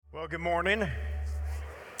Well, good morning.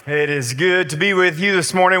 It is good to be with you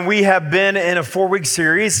this morning. We have been in a 4-week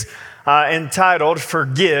series entitled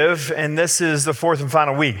Forgive, and this is the fourth and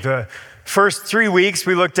final week. The first 3 weeks,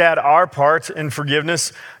 we looked at our part in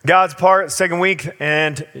forgiveness, God's part, second week,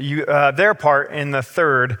 and their part in the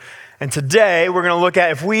third. And today, we're going to look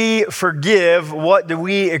at if we forgive, what do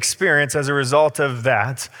we experience as a result of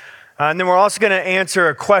that? And then we're also going to answer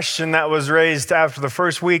a question that was raised after the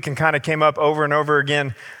first week and kind of came up over and over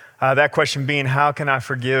again. That question being, how can I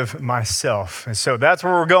forgive myself? And so that's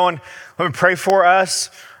where we're going. Let me pray for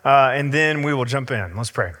us, and then we will jump in.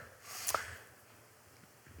 Let's pray.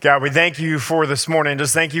 God, we thank you for this morning.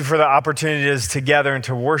 Just thank you for the opportunities to gather and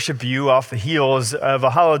to worship you off the heels of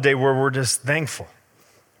a holiday where we're just thankful.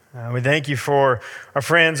 We thank you for our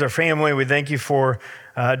friends, our family. We thank you for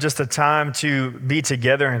just a time to be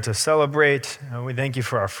together and to celebrate. We thank you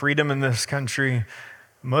for our freedom in this country.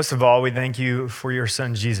 Most of all, we thank you for your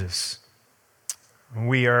son, Jesus.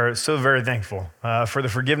 We are so very thankful for the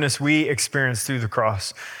forgiveness we experienced through the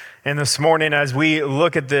cross. And this morning, as we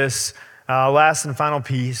look at this last and final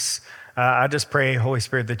piece, I just pray, Holy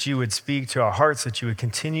Spirit, that you would speak to our hearts, that you would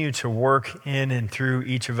continue to work in and through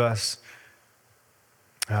each of us.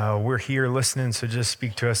 We're here listening, so just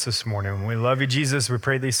speak to us this morning. We love you, Jesus. We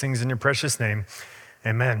pray these things in your precious name.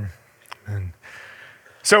 Amen. Amen.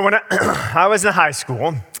 So when I was in high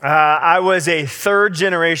school, I was a third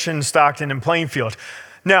generation Stockton and Plainfield.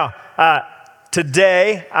 Now,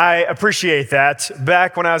 today I appreciate that.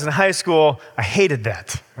 Back when I was in high school, I hated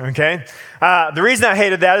that, okay? The reason I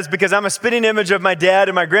hated that is because I'm a spitting image of my dad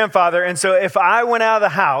and my grandfather, and so if I went out of the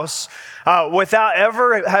house without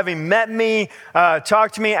ever having met me,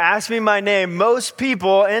 talked to me, asked me my name, most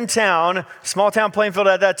people in town, small town Plainfield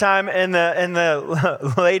at that time in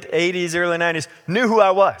the late 80s, early 90s, knew who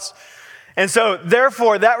I was. And so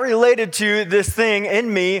therefore that related to this thing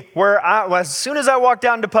in me where as soon as I walked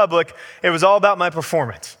out into public, it was all about my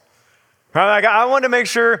performance. Right? Like I wanted to make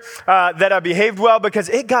sure that I behaved well because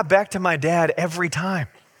it got back to my dad every time.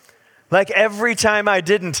 Like every time I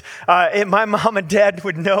didn't, my mom and dad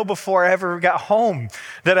would know before I ever got home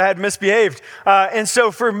that I had misbehaved. And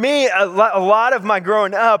so for me, a lot of my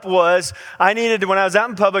growing up was I needed, when I was out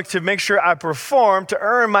in public, to make sure I performed to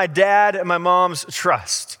earn my dad and my mom's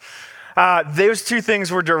trust. Those two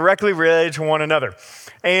things were directly related to one another.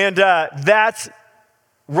 And that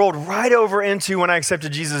rolled right over into when I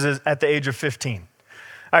accepted Jesus at the age of 15.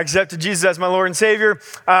 I accepted Jesus as my Lord and Savior,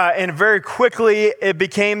 and very quickly it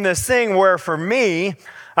became this thing where for me,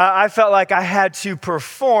 I felt like I had to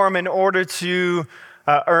perform in order to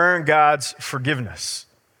earn God's forgiveness.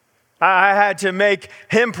 I had to make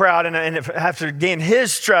him proud and have to gain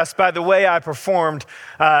his trust by the way I performed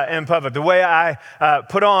in public, the way I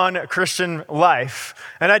put on Christian life.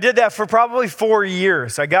 And I did that for probably 4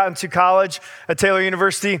 years. I got into college at Taylor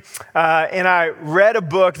University, and I read a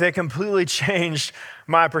book that completely changed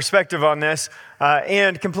my perspective on this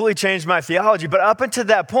and completely changed my theology. But up until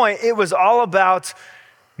that point, it was all about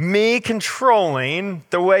me controlling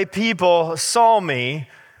the way people saw me.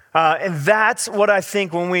 And that's what I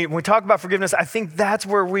think when we talk about forgiveness, I think that's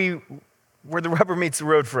where the rubber meets the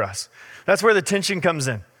road for us. That's where the tension comes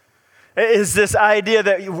in. Is this idea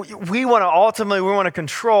that we want to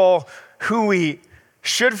control who we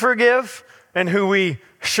should forgive and who we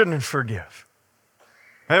shouldn't forgive.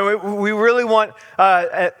 And we really want,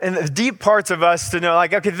 in the deep parts of us, to know,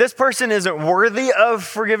 like, okay, this person isn't worthy of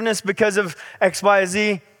forgiveness because of X, Y,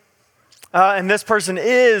 Z. And this person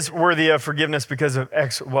is worthy of forgiveness because of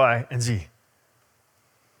X, Y, and Z.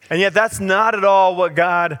 And yet that's not at all what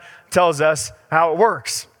God tells us how it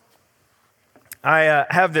works. I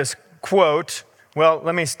have this quote. Well,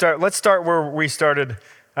 let's start where we started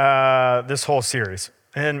this whole series.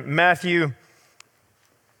 In Matthew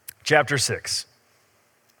chapter 6.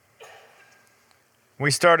 We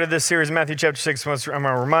started this series in Matthew chapter 6. I'm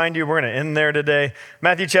going to remind you, we're going to end there today.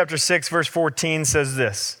 Matthew chapter 6, verse 14 says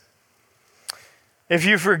this. If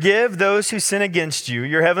you forgive those who sin against you,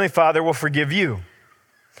 your heavenly Father will forgive you.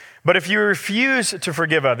 But if you refuse to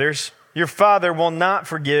forgive others, your Father will not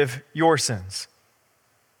forgive your sins.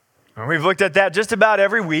 And we've looked at that just about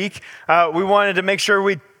every week. We wanted to make sure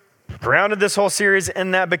we grounded this whole series in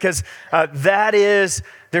that because there's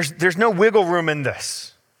no wiggle room in this.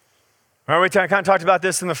 All right, we kind of talked about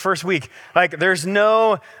this in the first week. Like there's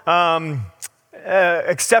no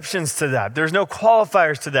exceptions to that. There's no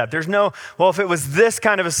qualifiers to that. There's no, well, if it was this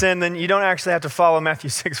kind of a sin, then you don't actually have to follow Matthew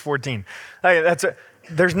 6:14.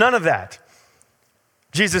 There's none of that.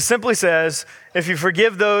 Jesus simply says, if you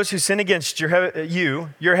forgive those who sin against you,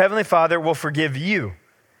 your heavenly Father will forgive you.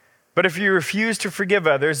 But if you refuse to forgive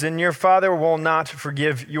others, then your Father will not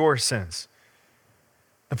forgive your sins.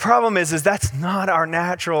 The problem is that's not our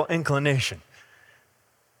natural inclination.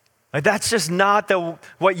 Like that's just not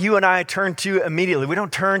what you and I turn to immediately. We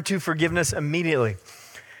don't turn to forgiveness immediately.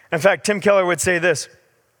 In fact, Tim Keller would say this: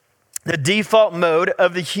 the default mode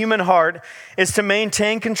of the human heart is to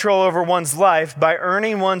maintain control over one's life by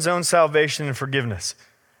earning one's own salvation and forgiveness.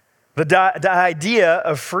 The idea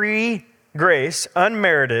of free grace,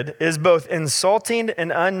 unmerited, is both insulting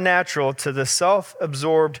and unnatural to the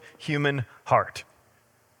self-absorbed human heart.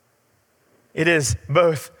 It is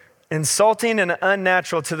both insulting and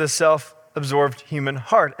unnatural to the self-absorbed human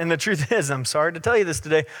heart. And the truth is, I'm sorry to tell you this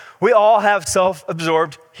today, we all have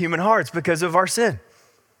self-absorbed human hearts because of our sin.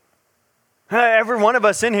 Every one of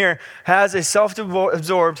us in here has a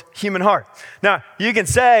self-absorbed human heart. Now, you can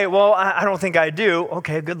say, well, I don't think I do.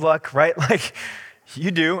 Okay, good luck, right? Like,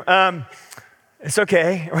 you do. It's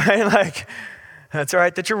okay, right? Like, that's all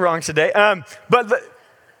right that you're wrong today. But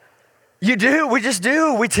you do. We just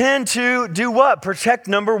do. We tend to do what? Protect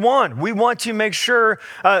number one. We want to make sure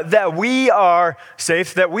that we are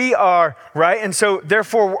safe, that we are right. And so,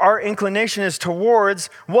 therefore, our inclination is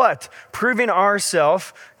towards what? Proving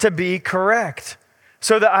ourselves to be correct.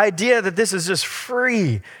 So the idea that this is just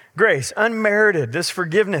free grace, unmerited, this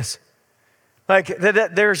forgiveness, like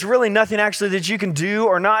that there's really nothing actually that you can do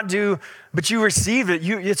or not do, but you receive it.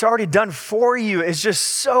 It's already done for you. It's just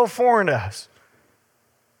so foreign to us.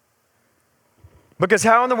 Because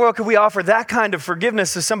how in the world could we offer that kind of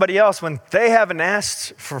forgiveness to somebody else when they haven't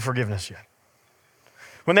asked for forgiveness yet?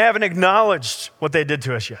 When they haven't acknowledged what they did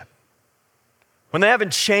to us yet? When they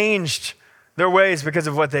haven't changed their ways because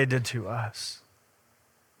of what they did to us?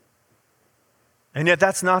 And yet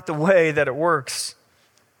that's not the way that it works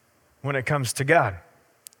when it comes to God.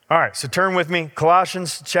 All right, so turn with me,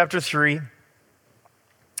 Colossians chapter 3.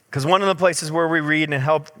 Because one of the places where we read and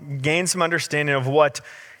help gain some understanding of what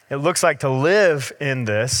it looks like to live in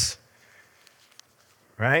this,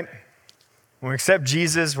 right? When we accept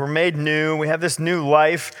Jesus, we're made new. We have this new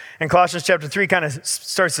life. And Colossians chapter 3 kind of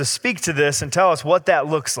starts to speak to this and tell us what that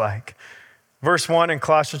looks like. Verse 1 in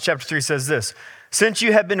Colossians chapter 3 says this: since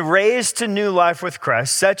you have been raised to new life with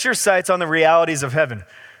Christ, set your sights on the realities of heaven,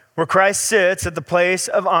 where Christ sits at the place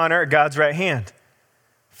of honor at God's right hand.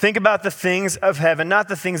 Think about the things of heaven, not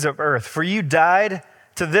the things of earth. For you died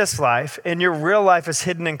to this life, and your real life is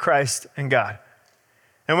hidden in Christ and God.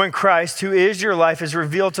 And when Christ, who is your life, is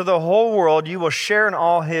revealed to the whole world, you will share in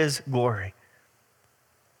all his glory.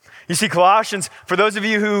 You see, Colossians, for those of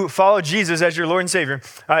you who follow Jesus as your Lord and Savior,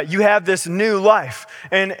 you have this new life.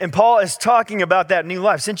 And Paul is talking about that new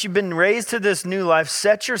life. Since you've been raised to this new life,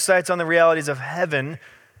 set your sights on the realities of heaven,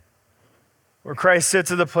 where Christ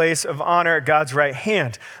sits at the place of honor at God's right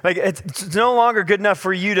hand. Like, it's no longer good enough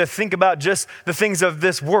for you to think about just the things of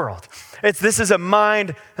this world. This is a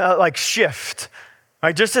mind shift.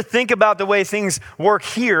 Like, just to think about the way things work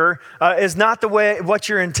here is not the way what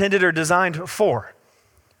you're intended or designed for.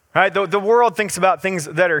 Right? The world thinks about things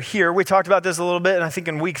that are here. We talked about this a little bit, and I think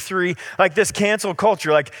in week 3, like this cancel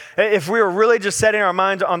culture. Like, if we were really just setting our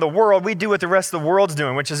minds on the world, we do what the rest of the world's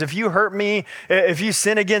doing, which is if you hurt me, if you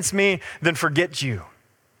sin against me, then forget you.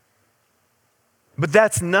 But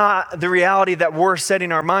that's not the reality that we're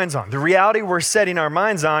setting our minds on. The reality we're setting our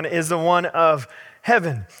minds on is the one of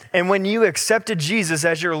heaven. And when you accepted Jesus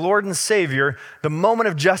as your Lord and Savior, the moment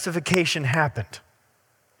of justification happened.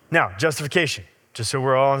 Now, justification, just so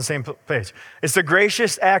we're all on the same page. It's the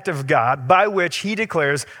gracious act of God by which he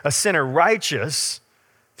declares a sinner righteous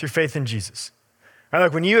through faith in Jesus. Right?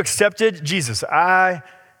 Like when you accepted Jesus, I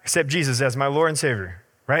accept Jesus as my Lord and Savior,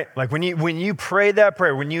 right? Like when you prayed that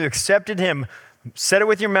prayer, when you accepted him, said it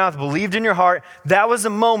with your mouth, believed in your heart, that was the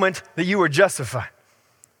moment that you were justified.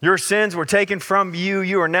 Your sins were taken from you.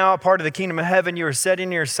 You are now a part of the kingdom of heaven. You are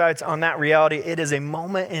setting your sights on that reality. It is a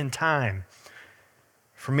moment in time.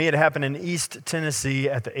 For me, it happened in East Tennessee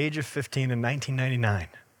at the age of 15 in 1999.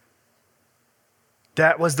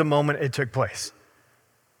 That was the moment it took place.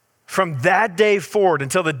 From that day forward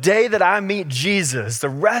until the day that I meet Jesus, the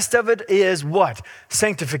rest of it is what?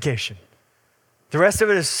 Sanctification. The rest of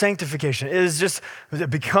it is sanctification. It is just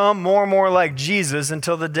become more and more like Jesus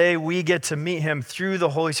until the day we get to meet him through the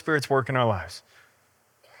Holy Spirit's work in our lives.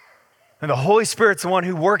 And the Holy Spirit's the one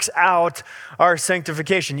who works out our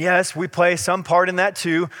sanctification. Yes, we play some part in that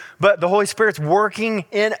too, but the Holy Spirit's working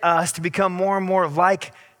in us to become more and more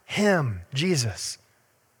like him, Jesus.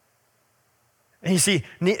 And you see,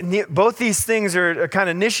 both these things are kind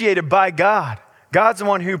of initiated by God. God's the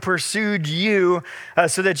one who pursued you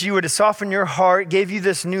so that you would soften your heart, gave you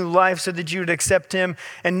this new life so that you would accept him.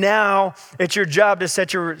 And now it's your job to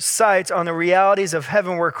set your sights on the realities of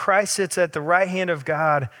heaven where Christ sits at the right hand of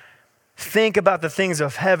God. Think about the things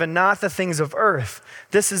of heaven, not the things of earth.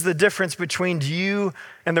 This is the difference between you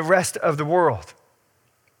and the rest of the world.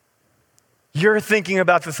 You're thinking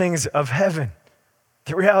about the things of heaven,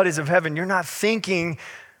 the realities of heaven. You're not thinking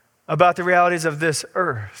about the realities of this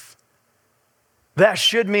earth. That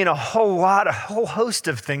should mean a whole host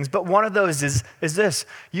of things, but one of those is this.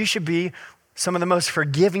 You should be some of the most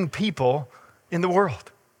forgiving people in the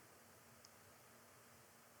world.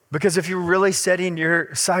 Because if you're really setting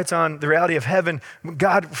your sights on the reality of heaven,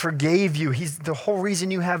 God forgave you. The whole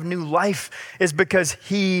reason you have new life is because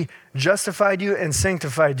he justified you and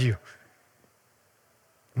sanctified you.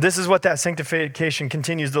 This is what that sanctification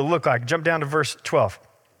continues to look like. Jump down to verse 12.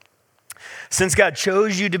 Since God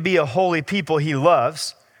chose you to be a holy people he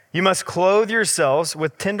loves, you must clothe yourselves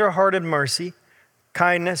with tender-hearted mercy,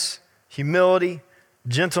 kindness, humility,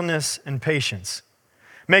 gentleness, and patience.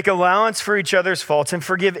 Make allowance for each other's faults and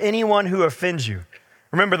forgive anyone who offends you.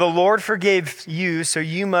 Remember, the Lord forgave you, so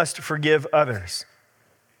you must forgive others.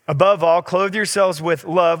 Above all, clothe yourselves with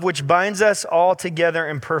love, which binds us all together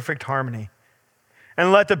in perfect harmony.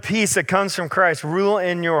 And let the peace that comes from Christ rule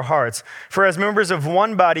in your hearts. For as members of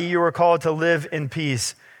one body, you are called to live in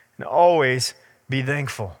peace and always be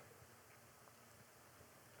thankful.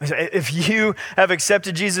 If you have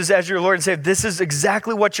accepted Jesus as your Lord and Savior, this is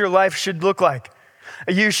exactly what your life should look like.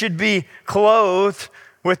 You should be clothed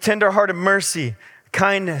with tender-hearted mercy,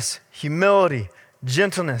 kindness, humility,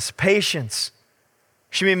 gentleness, patience.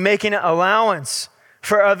 You should be making allowance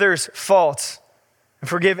for others' faults and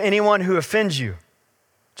forgive anyone who offends you,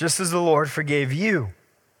 just as the Lord forgave you.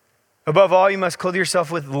 Above all, you must clothe yourself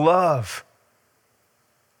with love.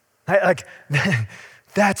 That's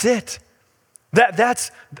it.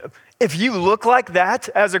 That's if you look like that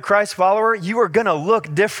as a Christ follower, you are going to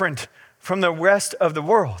look different from the rest of the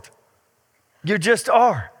world. You just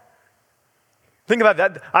are. Think about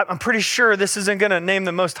that. I'm pretty sure this isn't going to name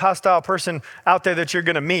the most hostile person out there that you're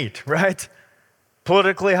going to meet, right?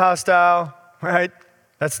 Politically hostile, right?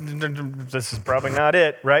 This is probably not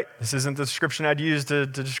it, right? This isn't the description I'd use to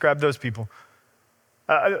describe those people.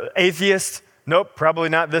 Atheist, nope, probably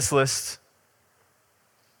not this list.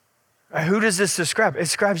 Who does this describe? It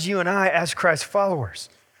describes you and I as Christ followers.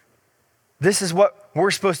 This is what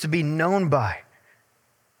we're supposed to be known by.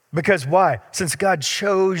 Because why? Since God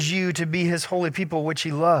chose you to be his holy people, which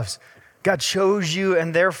he loves. God chose you,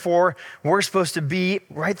 and therefore we're supposed to be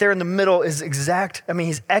right there in the middle is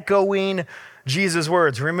he's echoing Jesus'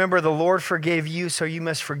 words. Remember, the Lord forgave you, so you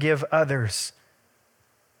must forgive others.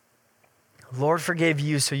 The Lord forgave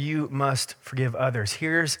you, so you must forgive others.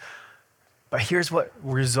 Here's what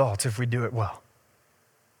results if we do it well.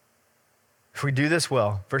 If we do this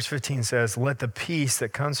well, verse 15 says, let the peace that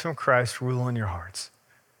comes from Christ rule in your hearts.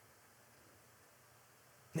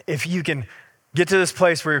 If you can get to this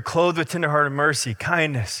place where you're clothed with tenderhearted mercy,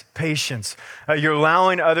 kindness, patience, you're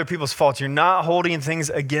allowing other people's faults, you're not holding things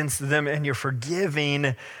against them, and you're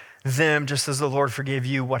forgiving them just as the Lord forgave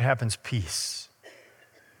you, what happens? Peace.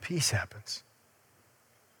 Peace happens.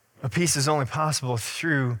 But peace is only possible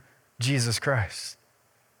through Jesus Christ.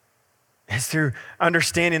 It's through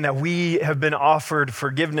understanding that we have been offered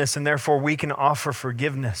forgiveness, and therefore we can offer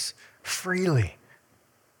forgiveness freely.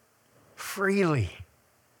 Freely.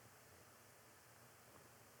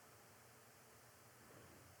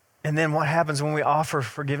 And then what happens when we offer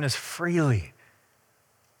forgiveness freely?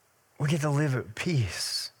 We get to live at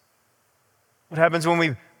peace. What happens when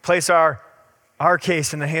we place our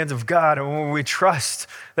case in the hands of God, and when we trust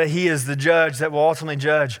that he is the judge that will ultimately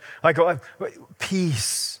judge?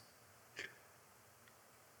 Peace.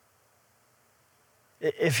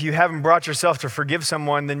 If you haven't brought yourself to forgive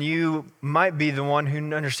someone, then you might be the one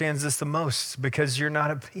who understands this the most, because you're not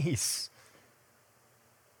at peace.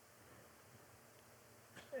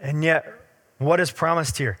 And yet, what is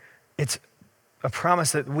promised here? It's a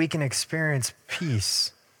promise that we can experience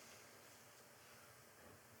peace.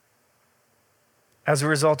 As a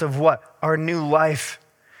result of what? Our new life,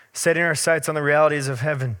 setting our sights on the realities of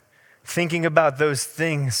heaven, thinking about those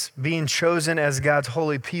things, being chosen as God's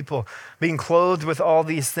holy people, being clothed with all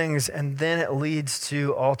these things, and then it leads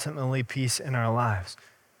to ultimately peace in our lives.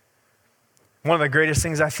 One of the greatest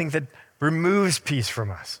things I think that removes peace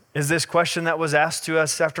from us is this question that was asked to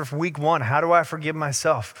us after week 1. How do I forgive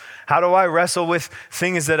myself? How do I wrestle with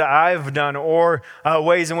things that I've done or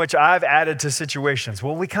ways in which I've added to situations?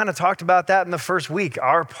 Well, we kind of talked about that in the first week,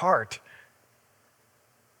 our part.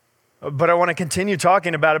 but I want to continue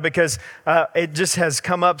talking about it because it just has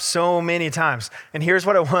come up so many times. And here's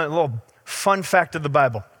what I want, a little fun fact of the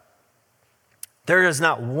Bible. There is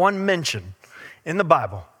not one mention in the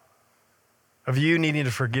Bible of you needing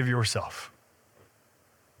to forgive yourself.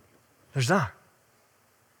 There's not.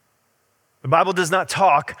 The Bible does not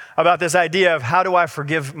talk about this idea of how do I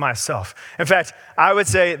forgive myself. In fact, I would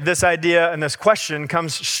say this idea and this question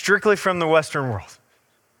comes strictly from the Western world,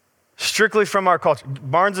 strictly from our culture.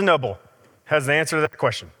 Barnes & Noble has the answer to that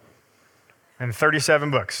question in 37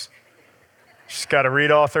 books. Just got to read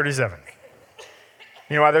all 37.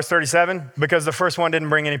 You know why there's 37? Because the first one didn't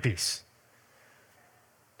bring any peace.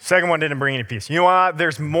 The second one didn't bring any peace. You know why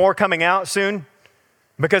there's more coming out soon?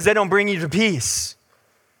 Because they don't bring you to peace.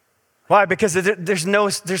 Why? Because there's no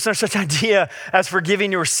such idea as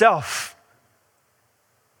forgiving yourself.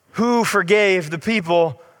 Who forgave the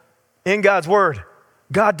people in God's word?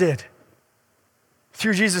 God did.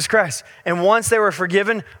 Through Jesus Christ. And once they were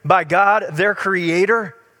forgiven by God, their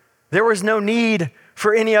creator, there was no need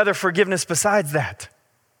for any other forgiveness besides that.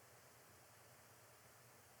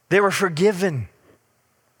 They were forgiven.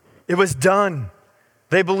 It was done.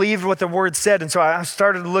 They believed what the word said. And so I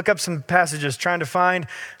started to look up some passages, trying to find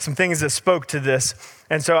some things that spoke to this.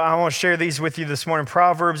 And so I want to share these with you this morning.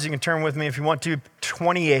 Proverbs, you can turn with me if you want to,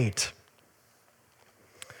 28.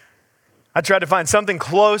 I tried to find something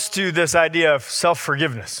close to this idea of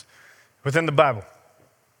self-forgiveness within the Bible.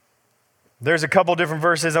 There's a couple different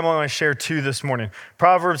verses. I'm only going to share two this morning.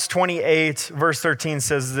 Proverbs 28, verse 13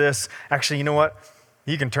 says this. Actually, you know what?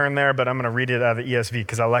 You can turn there, but I'm going to read it out of the ESV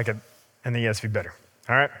because I like it in the ESV better.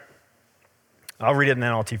 All right? I'll read it in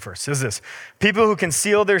NLT first. It says this: people who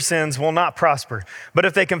conceal their sins will not prosper, but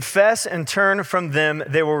if they confess and turn from them,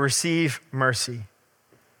 they will receive mercy.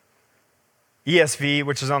 ESV,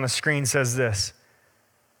 which is on the screen, says this: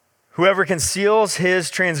 whoever conceals his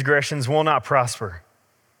transgressions will not prosper,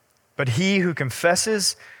 but he who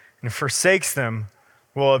confesses and forsakes them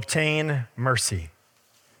will obtain mercy.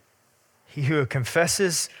 He who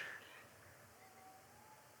confesses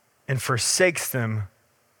and forsakes them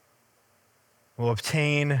will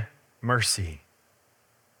obtain mercy.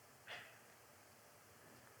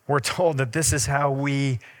 We're told that this is how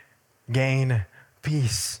we gain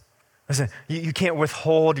peace. Listen, you can't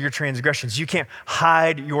withhold your transgressions. You can't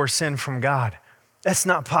hide your sin from God. That's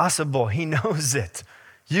not possible. He knows it.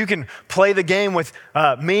 You can play the game with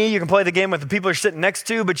me. You can play the game with the people you're sitting next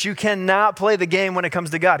to, but you cannot play the game when it comes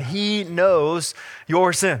to God. He knows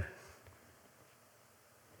your sin.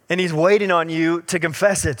 And he's waiting on you to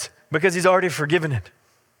confess it because he's already forgiven it.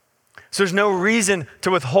 So there's no reason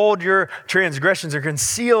to withhold your transgressions or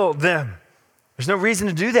conceal them. There's no reason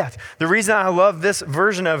to do that. The reason I love this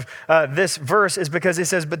version of this verse is because it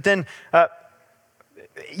says, but then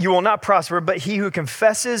you will not prosper, but he who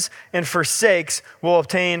confesses and forsakes will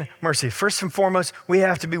obtain mercy. First and foremost, we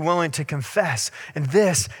have to be willing to confess. And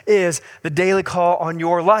this is the daily call on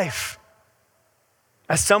your life.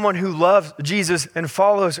 As someone who loves Jesus and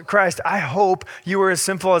follows Christ, I hope you are as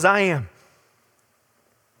simple as I am.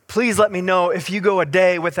 Please let me know if you go a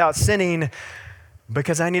day without sinning,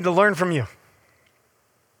 because I need to learn from you.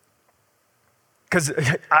 Because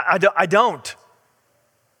I don't.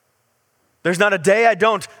 There's not a day I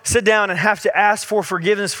don't sit down and have to ask for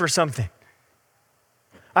forgiveness for something.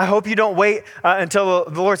 I hope you don't wait until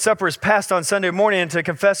the Lord's Supper is passed on Sunday morning to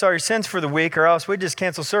confess all your sins for the week, or else we just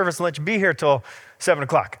cancel service and let you be here till 7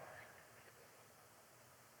 o'clock.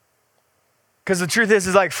 Because the truth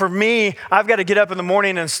is like for me, I've got to get up in the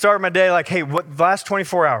morning and start my day like, hey, what the last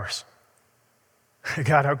 24 hours?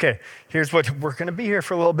 God, okay, here's what we're going to be here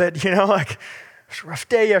for a little bit, like it was a rough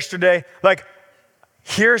day yesterday. Like,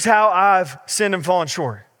 here's how I've sinned and fallen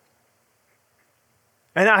short.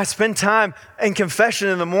 And I spend time in confession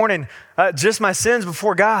in the morning, just my sins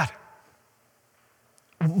before God.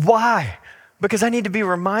 Why? Because I need to be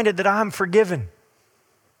reminded that I'm forgiven.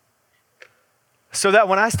 So that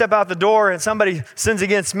when I step out the door and somebody sins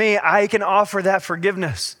against me, I can offer that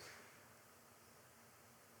forgiveness.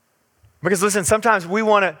 Because listen, sometimes we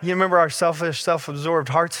want to, you remember our selfish, self-absorbed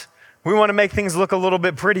hearts? We want to make things look a little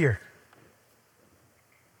bit prettier.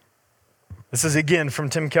 This is again from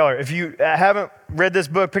Tim Keller. If you haven't read this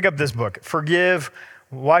book, pick up this book. Forgive,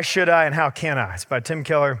 Why Should I and How Can I? It's by Tim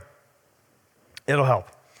Keller. It'll help.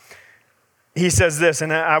 He says this,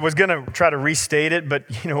 and I was going to try to restate it, but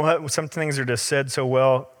you know what? Some things are just said so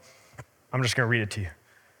well, I'm just going to read it to you.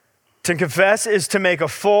 To confess is to make a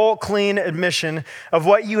full, clean admission of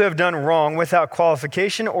what you have done wrong without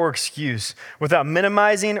qualification or excuse, without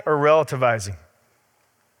minimizing or relativizing.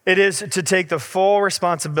 It is to take the full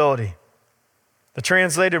responsibility. The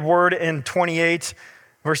translated word in 28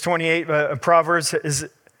 Verse 28, Proverbs is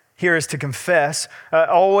to confess,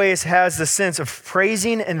 always has the sense of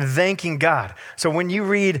praising and thanking God. So when you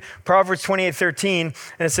read Proverbs 28:13,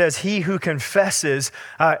 and it says, he who confesses,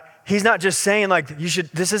 he's not just saying like,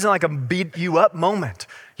 this isn't like a beat you up moment.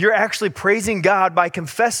 You're actually praising God by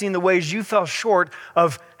confessing the ways you fell short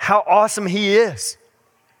of how awesome he is.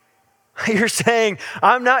 You're saying,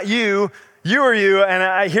 I'm not you, you are you,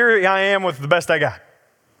 and here I am with the best I got.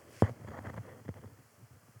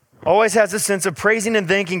 Always has a sense of praising and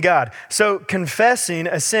thanking God. So confessing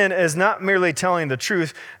a sin is not merely telling the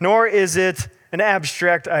truth, nor is it an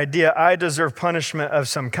abstract idea, I deserve punishment of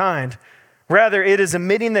some kind. Rather, it is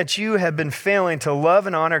admitting that you have been failing to love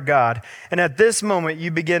and honor God, and at this moment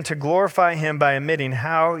you begin to glorify him by admitting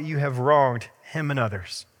how you have wronged him and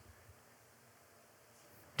others.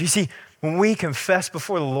 Do you see, when we confess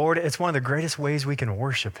before the Lord, it's one of the greatest ways we can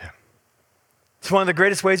worship him. It's one of the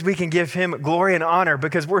greatest ways we can give him glory and honor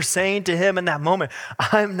because we're saying to him in that moment,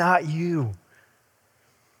 I'm not you.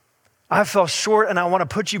 I fell short and I want to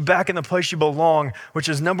put you back in the place you belong, which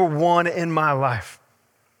is number one in my life.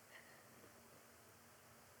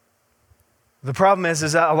 The problem is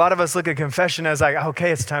that a lot of us look at confession as like,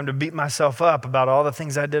 okay, it's time to beat myself up about all the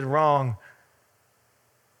things I did wrong.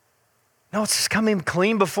 No, it's just coming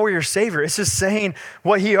clean before your Savior. It's just saying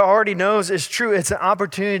what he already knows is true. It's an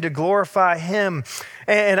opportunity to glorify him.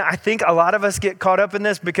 And I think a lot of us get caught up in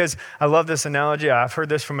this because I love this analogy. I've heard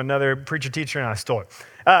this from another preacher teacher and I stole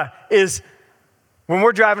it. Is when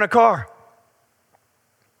we're driving a car,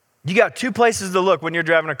 you got two places to look when you're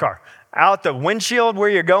driving a car. Out the windshield where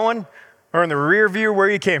you're going or in the rear view where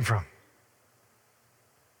you came from.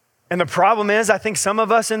 And the problem is, I think some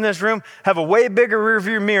of us in this room have a way bigger rear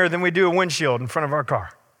view mirror than we do a windshield in front of our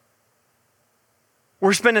car.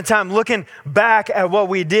 We're spending time looking back at what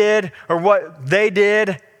we did or what they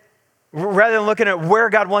did rather than looking at where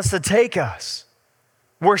God wants to take us.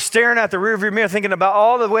 We're staring at the rear view mirror thinking about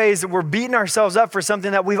all the ways that we're beating ourselves up for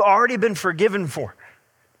something that we've already been forgiven for.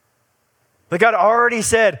 That God already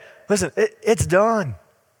said, listen, it's done.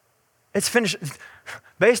 It's finished.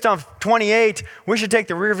 Based on 28, we should take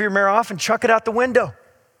the rearview mirror off and chuck it out the window.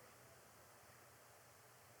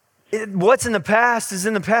 What's in the past is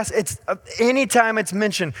in the past. It's anytime it's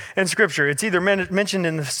mentioned in Scripture, it's either mentioned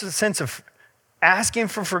in the sense of asking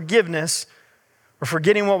for forgiveness or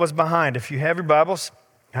forgetting what was behind. If you have your Bibles,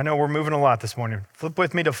 I know we're moving a lot this morning. Flip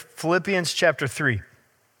with me to Philippians chapter 3.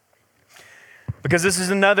 Because this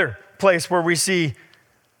is another place where we see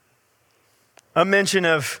a mention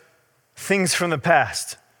of things from the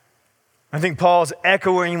past. I think Paul's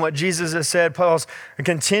echoing what Jesus has said. Paul's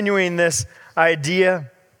continuing this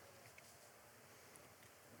idea.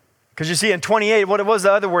 Because you see in 28, what was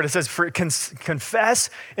the other word? It says confess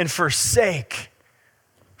and forsake.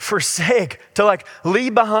 Forsake, to like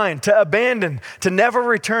leave behind, to abandon, to never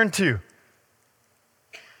return to.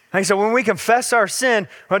 And so when we confess our sin,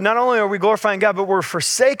 not only are we glorifying God, but we're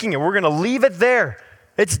forsaking it. We're going to leave it there.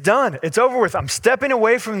 It's done. It's over with. I'm stepping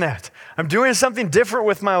away from that. I'm doing something different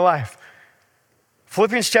with my life.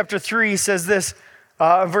 Philippians chapter 3 says this,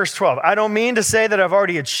 verse 12. I don't mean to say that I've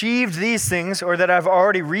already achieved these things or that I've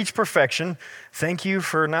already reached perfection. Thank you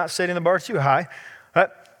for not setting the bar too high.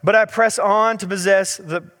 But I press on to possess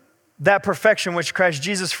that perfection which Christ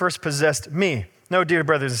Jesus first possessed me. No, dear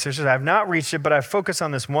brothers and sisters, I have not reached it, but I focus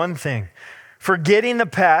on this one thing. Forgetting the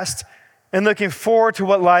past and looking forward to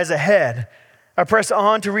what lies ahead, I press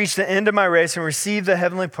on to reach the end of my race and receive the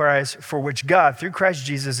heavenly prize for which God, through Christ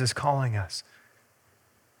Jesus, is calling us.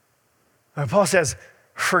 And Paul says,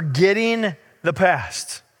 forgetting the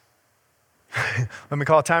past. Let me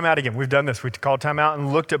call time out again. We've done this. We called time out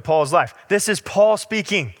and looked at Paul's life. This is Paul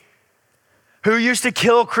speaking, who used to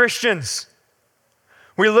kill Christians.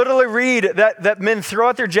 We literally read that men throw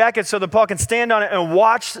out their jackets so that Paul can stand on it and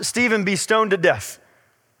watch Stephen be stoned to death.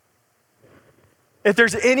 If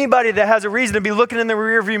there's anybody that has a reason to be looking in the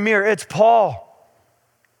rearview mirror, it's Paul.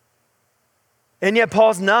 And yet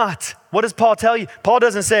Paul's not. What does Paul tell you? Paul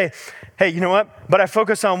doesn't say, hey, you know what? But I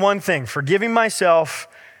focus on one thing, forgiving myself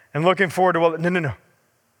and looking forward to what, no.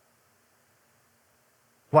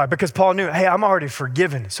 Why? Because Paul knew, hey, I'm already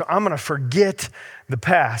forgiven. So I'm going to forget the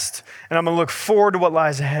past and I'm going to look forward to what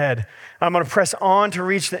lies ahead. I'm going to press on to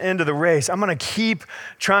reach the end of the race. I'm going to keep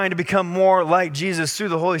trying to become more like Jesus through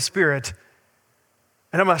the Holy Spirit.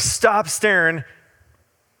 And I'm going to stop staring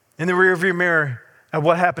in the rearview mirror at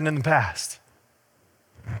what happened in the past.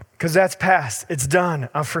 Because that's past. It's done.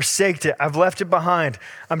 I've forsaked it. I've left it behind.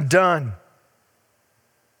 I'm done.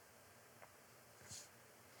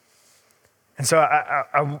 And so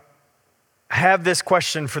I have this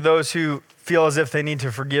question for those who feel as if they need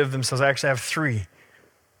to forgive themselves. I actually have three.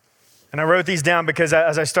 And I wrote these down because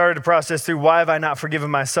as I started to process through why have I not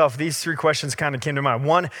forgiven myself, these three questions kind of came to mind.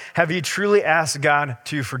 One, have you truly asked God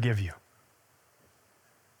to forgive you?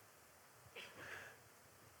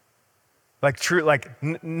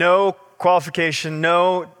 No qualification,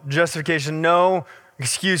 no justification, no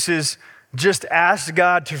excuses. Just ask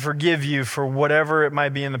God to forgive you for whatever it might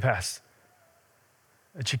be in the past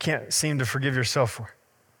that you can't seem to forgive yourself for.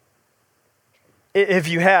 If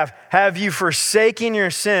you have you forsaken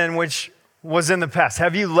your sin, which was in the past?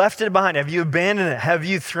 Have you left it behind? Have you abandoned it? Have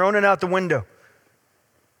you thrown it out the window?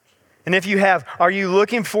 And if you have, are you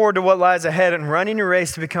looking forward to what lies ahead and running your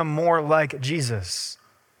race to become more like Jesus?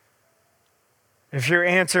 If your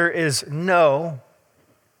answer is no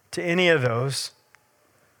to any of those,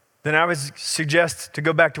 then I would suggest to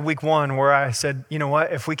go back to week 1 where I said, you know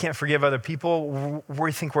what, if we can't forgive other people,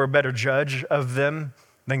 we think we're a better judge of them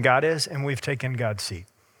than God is, and we've taken God's seat.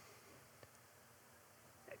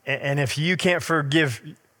 And if you can't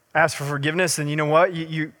ask for forgiveness, then you know what,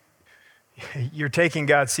 you're taking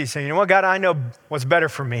God's seat, saying, you know what, God, I know what's better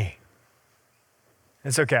for me.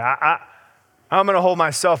 It's okay. I'm going to hold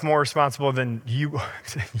myself more responsible than you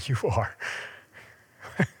are.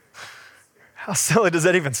 How silly does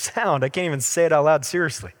that even sound? I can't even say it out loud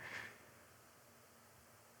seriously.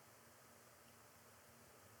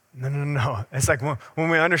 No. It's like when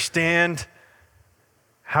we understand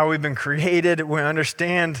how we've been created, we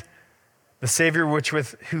understand the Savior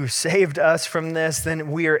who saved us from this,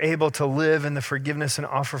 then we are able to live in the forgiveness and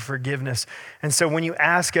offer forgiveness. And so when you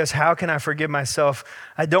ask us, how can I forgive myself?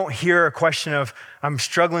 I don't hear a question of, I'm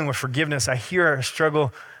struggling with forgiveness. I hear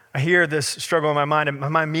this struggle in my mind, and my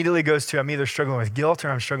mind immediately goes to, I'm either struggling with guilt or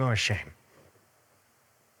I'm struggling with shame.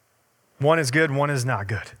 One is good, one is not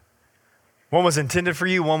good. One was intended for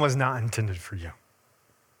you, one was not intended for you.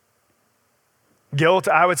 Guilt,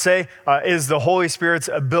 I would say, is the Holy Spirit's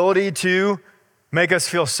ability to make us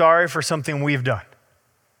feel sorry for something we've done.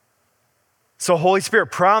 So Holy Spirit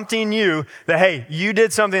prompting you that, hey, you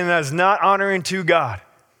did something that is not honoring to God.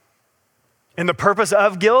 And the purpose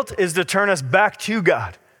of guilt is to turn us back to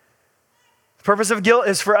God. The purpose of guilt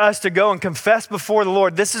is for us to go and confess before the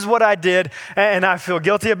Lord. This is what I did, and I feel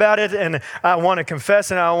guilty about it, and I want to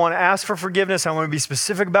confess, and I want to ask for forgiveness. I want to be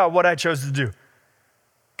specific about what I chose to do.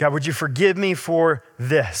 God, would you forgive me for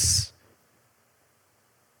this?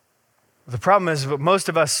 The problem is what most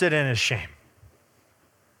of us sit in is shame.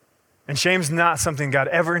 And shame's not something God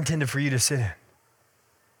ever intended for you to sit in.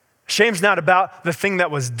 Shame's not about the thing that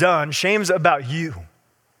was done. Shame's about you.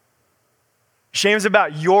 Shame's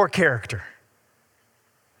about your character.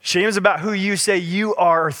 Shame's about who you say you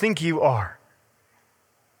are or think you are.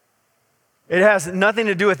 It has nothing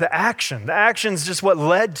to do with the action. The action's just what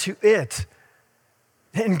led to it.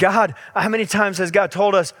 And God, how many times has God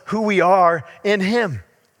told us who we are in Him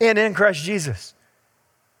and in Christ Jesus?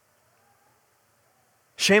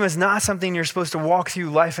 Shame is not something you're supposed to walk through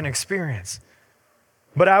life and experience.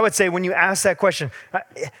 But I would say when you ask that question,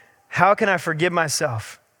 how can I forgive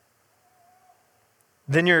myself?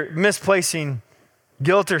 Then you're misplacing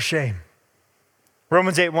guilt or shame.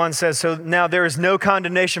 Romans 8:1 says, so now there is no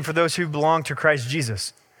condemnation for those who belong to Christ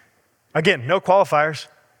Jesus. Again, no qualifiers.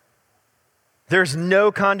 There's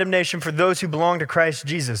no condemnation for those who belong to Christ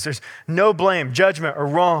Jesus. There's no blame, judgment, or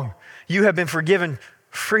wrong. You have been forgiven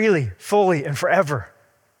freely, fully, and forever.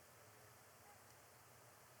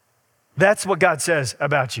 That's what God says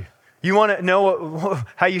about you. You want to know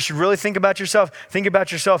how you should really think about yourself? Think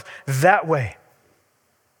about yourself that way.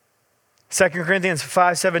 2 Corinthians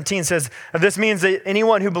 5:17 says, this means that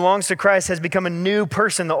anyone who belongs to Christ has become a new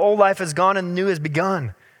person. The old life is gone and the new has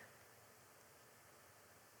begun.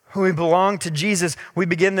 When we belong to Jesus, we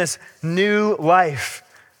begin this new life,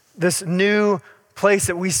 this new place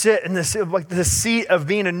that we sit in, this like the seat of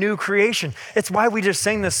being a new creation. It's why we just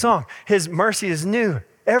sang this song. His mercy is new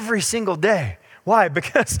every single day. Why?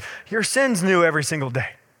 Because your sin's new every single day.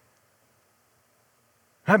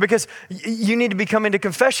 Right? Because you need to be coming to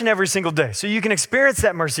confession every single day so you can experience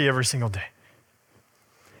that mercy every single day.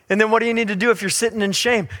 And then what do you need to do if you're sitting in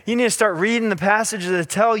shame? You need to start reading the passages that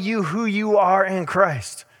tell you who you are in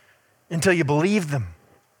Christ until you believe them.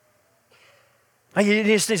 You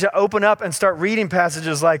just need to open up and start reading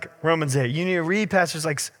passages like Romans 8. You need to read passages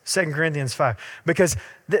like 2 Corinthians 5 because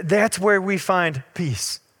that's where we find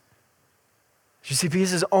peace. You see,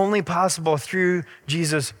 peace is only possible through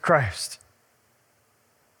Jesus Christ.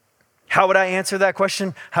 How would I answer that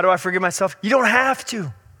question? How do I forgive myself? You don't have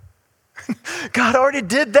to. God already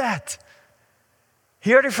did that.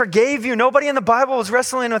 He already forgave you. Nobody in the Bible was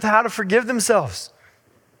wrestling with how to forgive themselves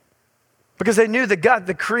because they knew that God,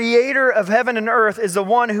 the creator of heaven and earth, is the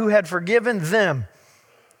one who had forgiven them.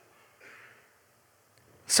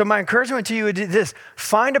 So my encouragement to you is this: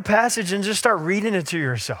 find a passage and just start reading it to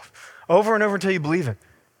yourself over and over until you believe it,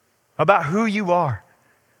 about who you are.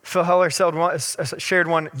 Phil Heller shared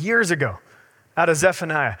one years ago out of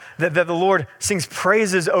Zephaniah, that the Lord sings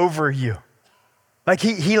praises over you. Like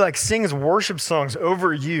he like sings worship songs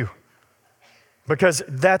over you, because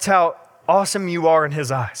that's how awesome you are in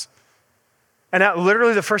his eyes. And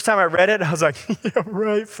literally the first time I read it, I was like, yeah,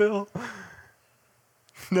 right, Phil.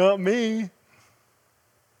 Not me.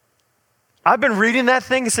 I've been reading that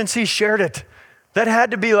thing since he shared it. That had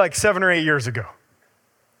to be like 7 or 8 years ago.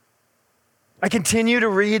 I continue to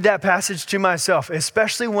read that passage to myself,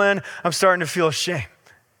 especially when I'm starting to feel shame.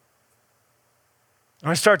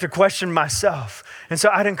 I start to question myself. And so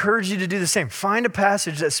I'd encourage you to do the same. Find a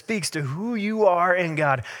passage that speaks to who you are in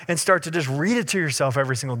God and start to just read it to yourself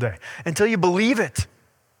every single day until you believe it.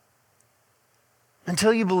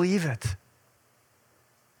 Until you believe it.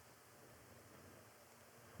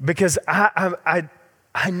 Because I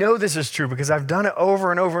know this is true because I've done it over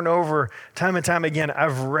and over and over, time and time again.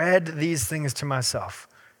 I've read these things to myself.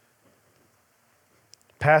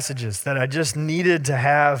 Passages that I just needed to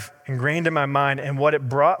have ingrained in my mind, and what it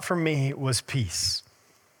brought for me was peace.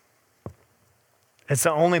 It's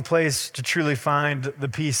the only place to truly find the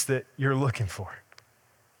peace that you're looking for.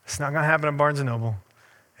 It's not going to happen in Barnes & Noble.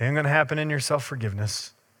 It ain't going to happen in your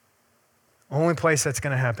self-forgiveness. Only place that's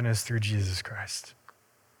going to happen is through Jesus Christ.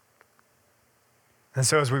 And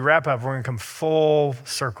so as we wrap up, we're going to come full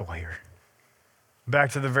circle here,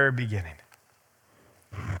 back to the very beginning.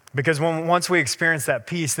 Because once we experience that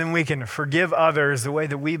peace, then we can forgive others the way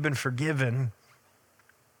that we've been forgiven.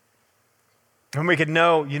 And we can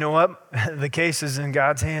know, you know what? The case is in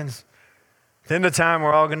God's hands. At the end of time,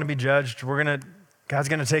 we're all going to be judged. God's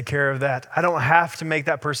going to take care of that. I don't have to make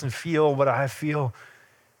that person feel what I feel.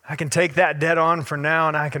 I can take that debt on for now,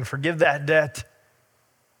 and I can forgive that debt,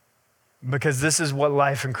 because this is what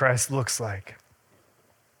life in Christ looks like.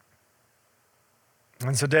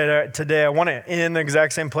 And so today I want to end the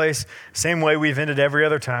exact same place, same way we've ended every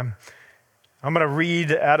other time. I'm going to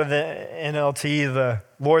read out of the NLT, the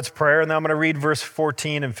Lord's Prayer, and then I'm going to read verse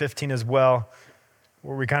 14 and 15 as well,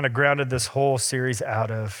 where we kind of grounded this whole series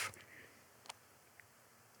out of.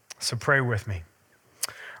 So pray with me.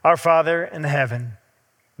 Our Father in heaven,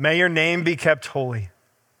 may your name be kept holy.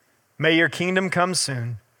 May your kingdom come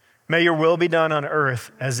soon. May your will be done on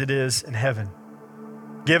earth as it is in heaven.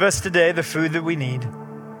 Give us today the food that we need,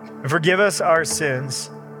 and forgive us our sins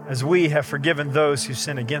as we have forgiven those who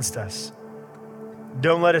sin against us.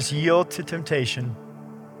 Don't let us yield to temptation.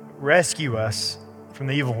 Rescue us from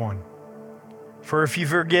the evil one. For if you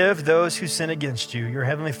forgive those who sin against you, your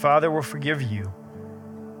heavenly Father will forgive you.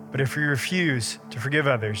 But if you refuse to forgive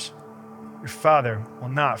others, your Father will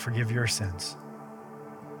not forgive your sins.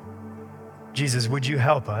 Jesus, would you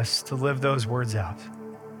help us to live those words out?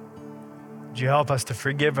 Would you help us to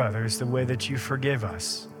forgive others the way that you forgive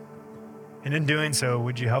us? And in doing so,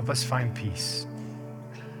 would you help us find peace?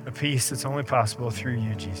 A peace that's only possible through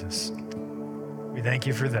you, Jesus. We thank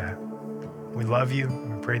you for that. We love you,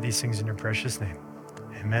 and we pray these things in your precious name.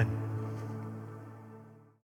 Amen.